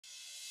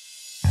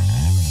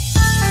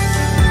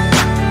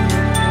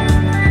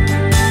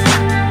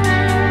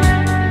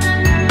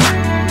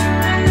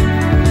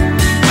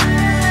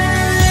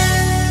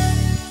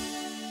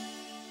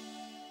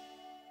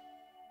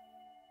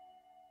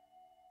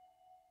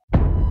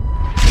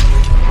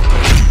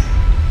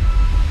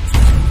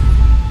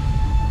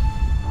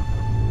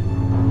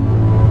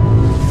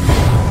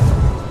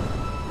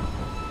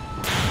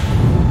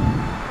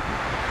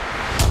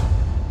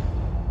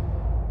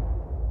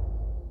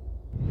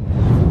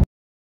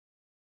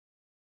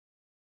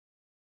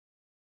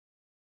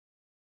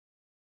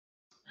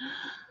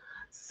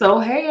So,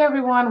 hey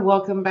everyone,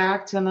 welcome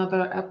back to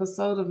another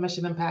episode of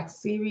Mission Impact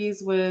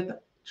Series with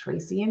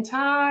Tracy and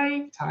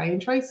Ty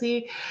and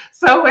Tracy.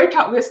 So,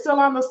 we're still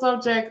on the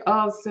subject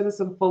of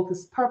citizen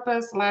focused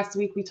purpose. Last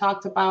week we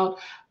talked about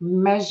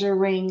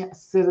measuring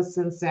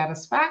citizen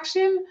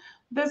satisfaction.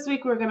 This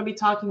week we're going to be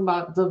talking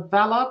about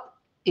develop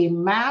a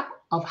map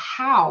of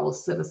how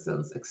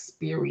citizens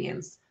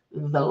experience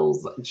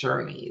those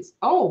journeys.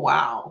 Oh,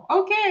 wow.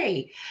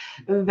 Okay.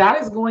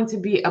 That is going to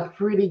be a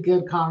pretty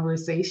good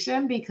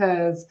conversation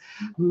because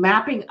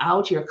mapping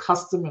out your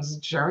customer's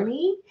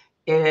journey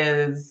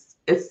is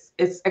it's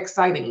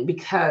exciting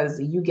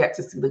because you get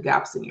to see the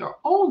gaps in your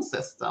own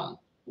system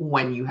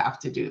when you have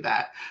to do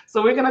that.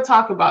 So we're going to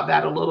talk about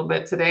that a little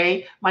bit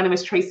today. My name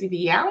is Tracy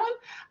V. Allen.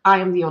 I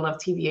am the owner of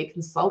TVA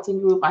Consulting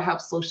Group. I help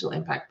social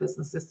impact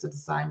businesses to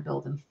design,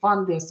 build, and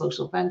fund their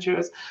social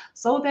ventures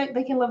so that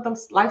they can live the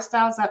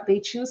lifestyles that they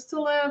choose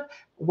to live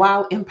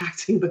while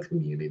impacting the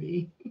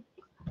community.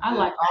 I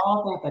like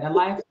all that, that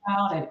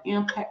lifestyle, that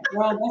impact,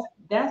 girl.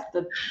 That's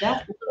the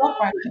stuff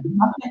right there.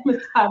 My name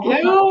is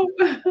Tyra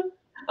Yeah.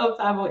 of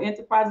Tyra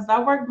Enterprises.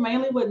 I work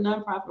mainly with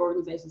nonprofit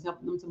organizations,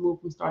 helping them to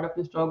move from startup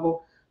and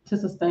struggle to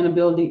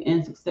sustainability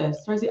and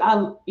success. Tracy,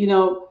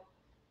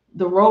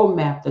 the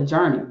roadmap, the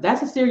journey.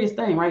 That's a serious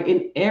thing, right?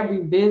 In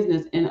every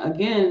business. And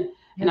again,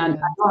 and I know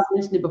I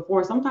mentioned it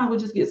before, sometimes we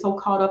just get so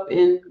caught up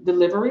in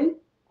delivery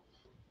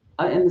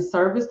and the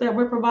service that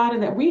we're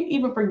providing that we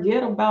even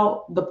forget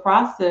about the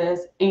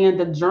process and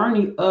the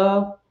journey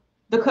of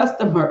the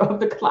customer, of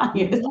the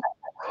client. It's Mhm.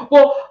 like,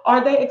 well,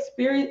 are they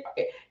experience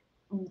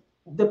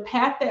the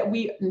path that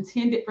we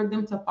intended for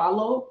them to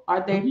follow?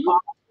 Are they Mhm. following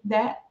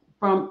that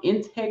from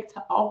intake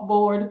to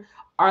offboard?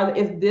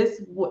 Is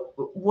this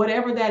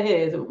whatever that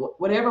is,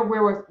 whatever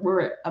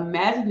we're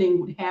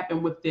imagining would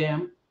happen with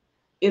them?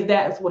 Is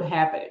that's what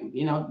happening?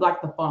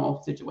 Like the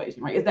funnel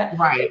situation, right?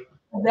 Right.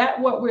 Is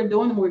that what we're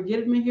doing? We're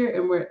getting them here,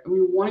 and we're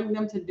wanting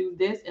them to do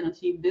this and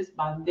achieve this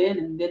by then,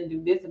 and then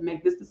do this and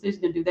make this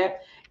decision and do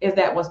that. Is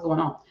that what's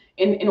going on?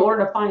 And in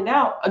order to find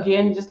out,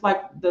 again, just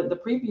like the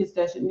previous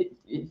session,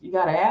 you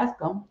got to ask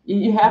them.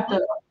 You have Mhm.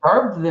 to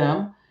observe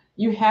them.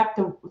 You have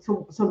to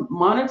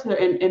monitor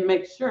and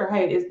make sure.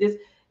 Hey,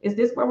 is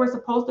this where we're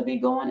supposed to be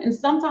going? And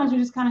sometimes you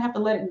just kind of have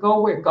to let it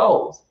go where it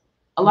goes.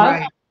 A lot of Right.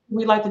 times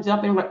we like to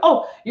jump in like,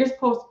 oh, you're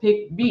supposed to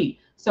pick B,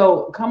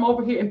 so come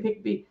over here and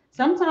pick B.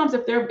 Sometimes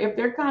if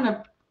they're kind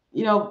of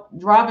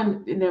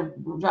driving and they're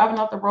driving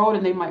off the road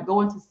and they might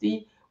go into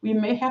C, we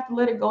may have to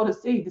let it go to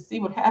see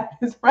what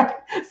happens, right?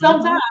 Mhm.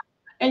 Sometimes,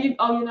 and you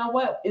know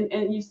what,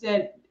 and you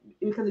said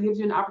because it gives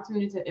you an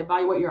opportunity to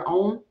evaluate your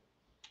own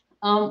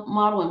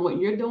model and what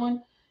you're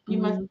doing. You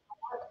must Mhm.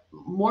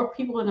 more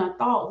people than I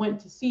thought went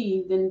to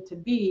C than to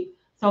B.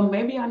 So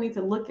maybe I need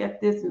to look at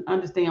this and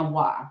understand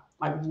why.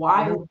 Like,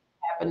 why is Yeah. it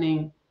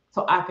happening?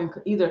 So I can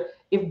either,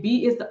 if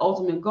B is the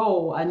ultimate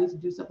goal, I need to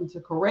do something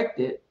to correct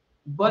it.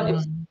 But if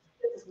Mhm.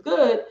 it's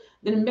good,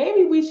 then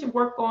maybe we should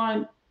work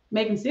on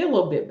making C a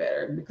little bit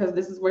better because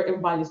this is where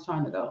everybody's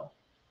trying to go.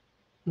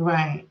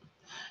 Right.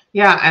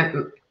 Yeah,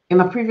 and in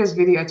the previous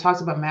video, I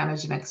talked about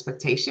managing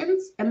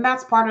expectations, and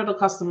that's part of the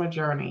customer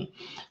journey.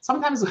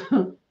 Sometimes,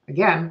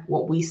 again,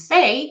 what we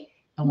say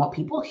and what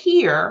people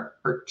hear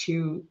are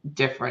two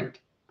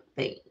different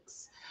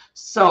things.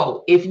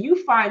 So if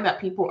you find that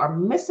people are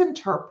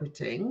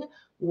misinterpreting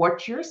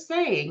what you're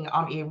saying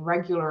on a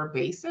regular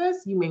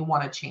basis, you may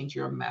want to change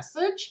your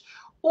message,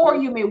 or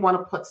you may want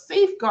to put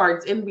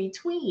safeguards in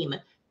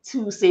between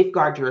to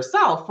safeguard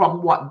yourself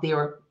from what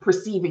they're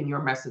perceiving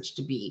your message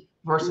to be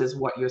versus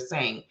what you're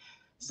saying.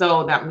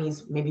 So that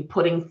means maybe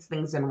putting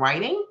things in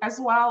writing as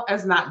well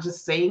as not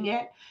just saying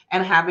it,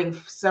 and having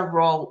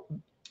several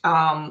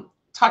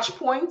touch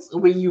points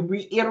where you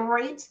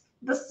reiterate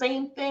the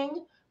same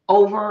thing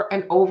over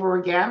and over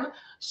again.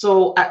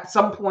 So at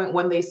some point,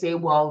 when they say,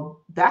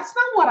 well, that's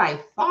not what I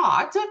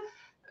thought,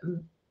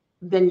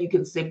 then you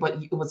can say,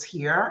 but it was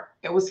here,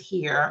 it was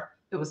here,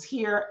 it was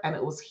here, and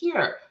it was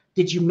here.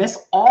 Did you miss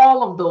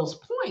all of those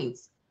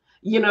points?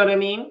 You know what I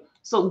mean?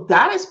 So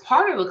that is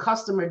part of the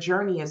customer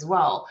journey as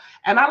well.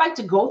 And I like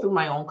to go through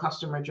my own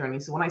customer journey.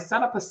 So when I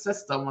set up a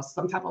system or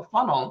some type of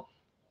funnel,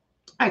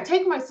 I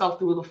take myself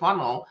through the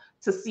funnel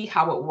to see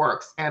how it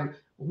works and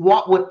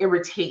what would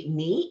irritate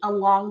me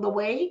along the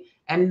way.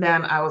 And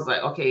then I was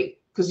like, okay,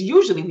 because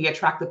usually we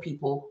attract the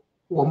people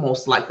who are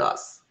most like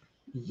us.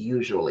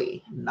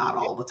 Usually, not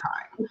all the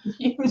time.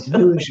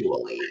 Usually.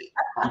 Usually.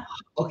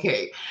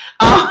 Okay.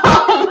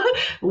 Um,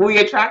 we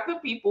attract the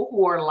people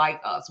who are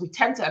like us. We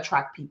tend to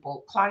attract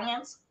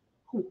clients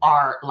who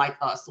are like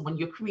us. So when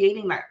you're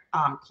creating that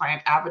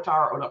client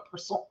avatar or the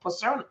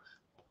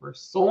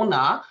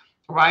persona,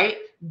 right?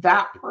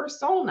 That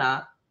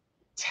persona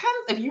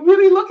tends, if you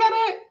really look at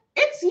it,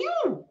 it's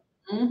you.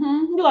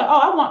 You're like,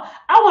 oh,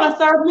 I want to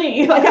serve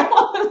me. Like I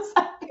want to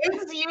serve.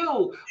 It's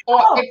you.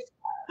 Or Oh. it's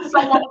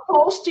someone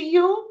close to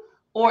you,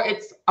 or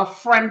it's a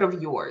friend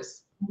of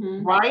yours,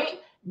 hmm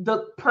right?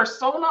 The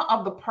persona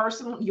of the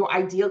person, your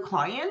ideal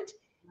client,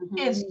 hmm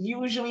is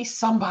usually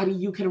somebody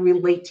you can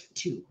relate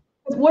to.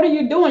 What are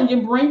you doing?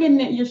 You're bringing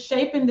it, you're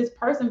shaping this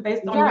person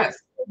based on your Yes.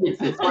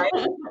 experiences, right?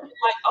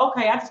 Like,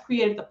 okay, I just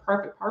created the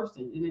perfect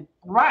person. And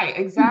Right,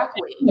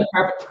 exactly. the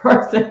perfect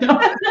person.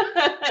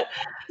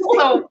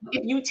 So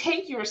if you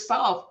take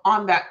yourself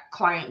on that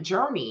client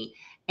journey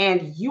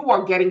and you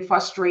are getting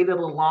frustrated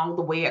along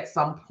the way at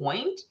some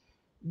point,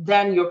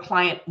 then your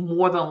client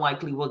more than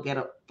likely will get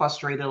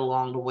frustrated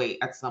along the way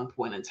at some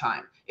point in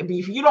time. If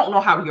you don't know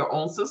how your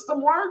own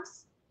system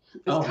works,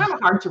 it's kind of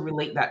hard to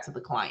relate that to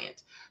the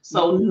client.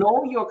 So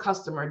know your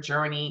customer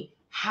journey,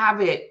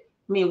 have it.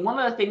 I mean, one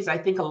of the things I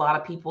think a lot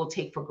of people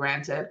take for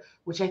granted,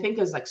 which I think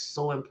is like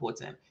so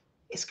important,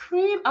 is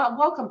create a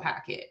welcome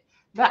packet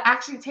that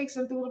actually takes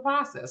them through the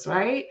process,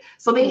 right?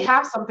 So they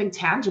have something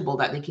tangible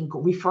that they can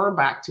refer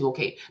back to.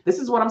 Okay, this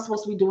is what I'm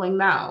supposed to be doing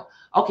now.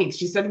 Okay,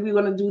 she said we are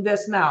going to do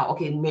this now.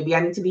 Okay, maybe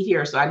I need to be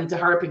here. So I need to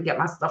hurry up and get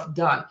my stuff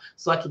done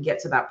so I can get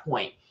to that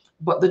point.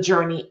 But the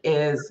journey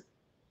is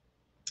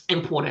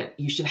important.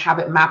 You should have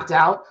it mapped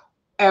out.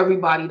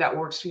 Everybody that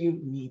works for you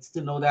needs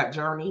to know that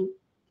journey.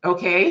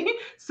 Okay,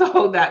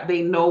 so that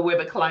they know where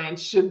the client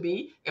should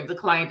be. If the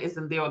client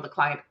isn't there or the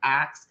client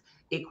asks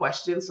a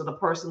question, so the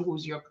person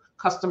who's your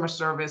customer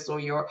service or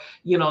your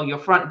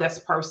front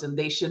desk person,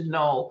 they should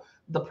know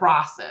the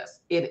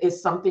process. It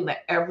is something that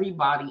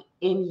everybody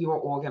in your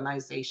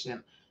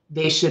organization,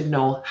 they should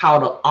know how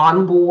to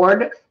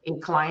onboard a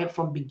client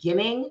from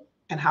beginning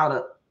and how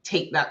to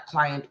take that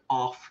client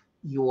off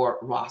your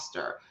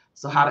roster.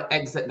 So how to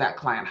exit that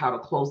client, how to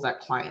close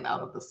that client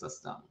out of the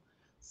system.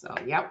 So,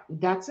 yep,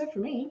 that's it for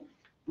me.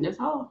 That's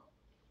all.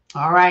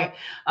 All right.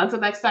 Until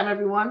next time,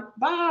 everyone.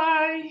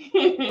 Bye.